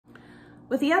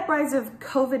With the uprise of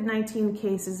COVID-19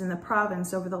 cases in the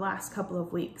province over the last couple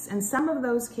of weeks, and some of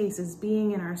those cases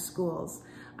being in our schools,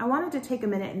 I wanted to take a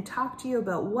minute and talk to you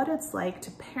about what it's like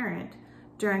to parent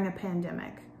during a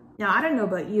pandemic. Now, I don't know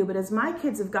about you, but as my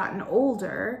kids have gotten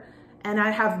older and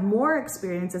I have more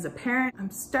experience as a parent,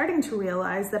 I'm starting to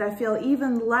realize that I feel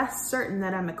even less certain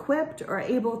that I'm equipped or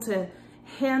able to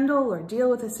handle or deal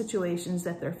with the situations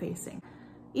that they're facing.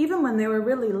 Even when they were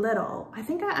really little, I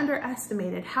think I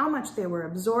underestimated how much they were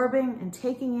absorbing and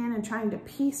taking in and trying to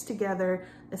piece together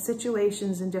the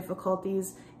situations and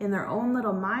difficulties in their own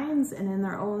little minds and in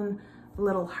their own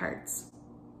little hearts.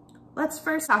 Let's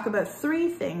first talk about 3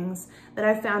 things that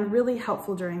I found really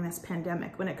helpful during this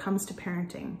pandemic when it comes to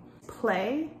parenting: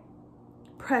 play,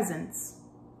 presence,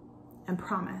 and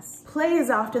promise. Play is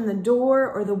often the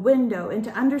door or the window into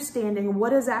understanding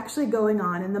what is actually going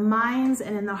on in the minds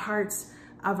and in the hearts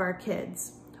of our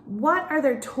kids. What are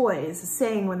their toys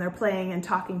saying when they're playing and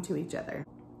talking to each other?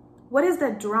 What is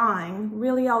that drawing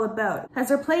really all about? Has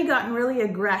their play gotten really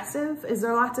aggressive? Is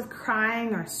there lots of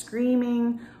crying or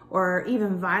screaming or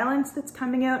even violence that's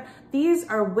coming out? These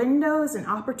are windows and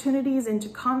opportunities into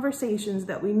conversations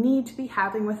that we need to be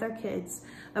having with our kids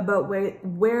about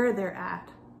where they're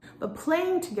at. But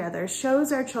playing together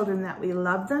shows our children that we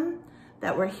love them,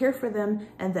 that we're here for them,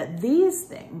 and that these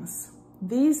things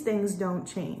don't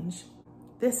change.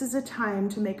 This is a time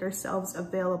to make ourselves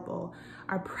available.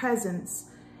 Our presence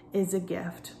is a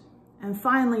gift. And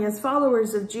finally, as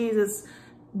followers of Jesus,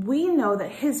 we know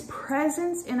that his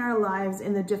presence in our lives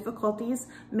in the difficulties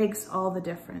makes all the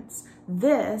difference.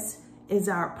 This is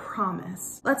our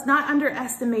promise. Let's not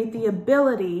underestimate the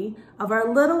ability of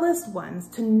our littlest ones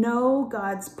to know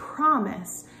God's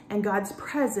promise and God's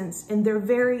presence in their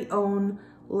very own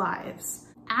lives.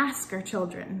 Ask our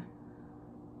children,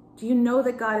 do you know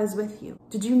that God is with you?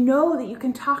 Did you know that you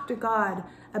can talk to God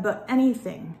about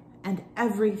anything and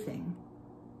everything?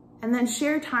 And then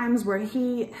share times where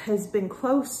he has been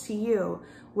close to you,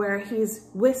 where he's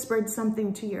whispered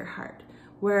something to your heart,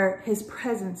 where his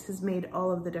presence has made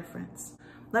all of the difference.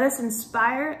 Let us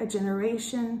inspire a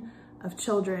generation of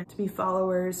children to be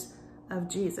followers of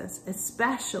Jesus,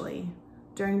 especially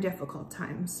during difficult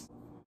times.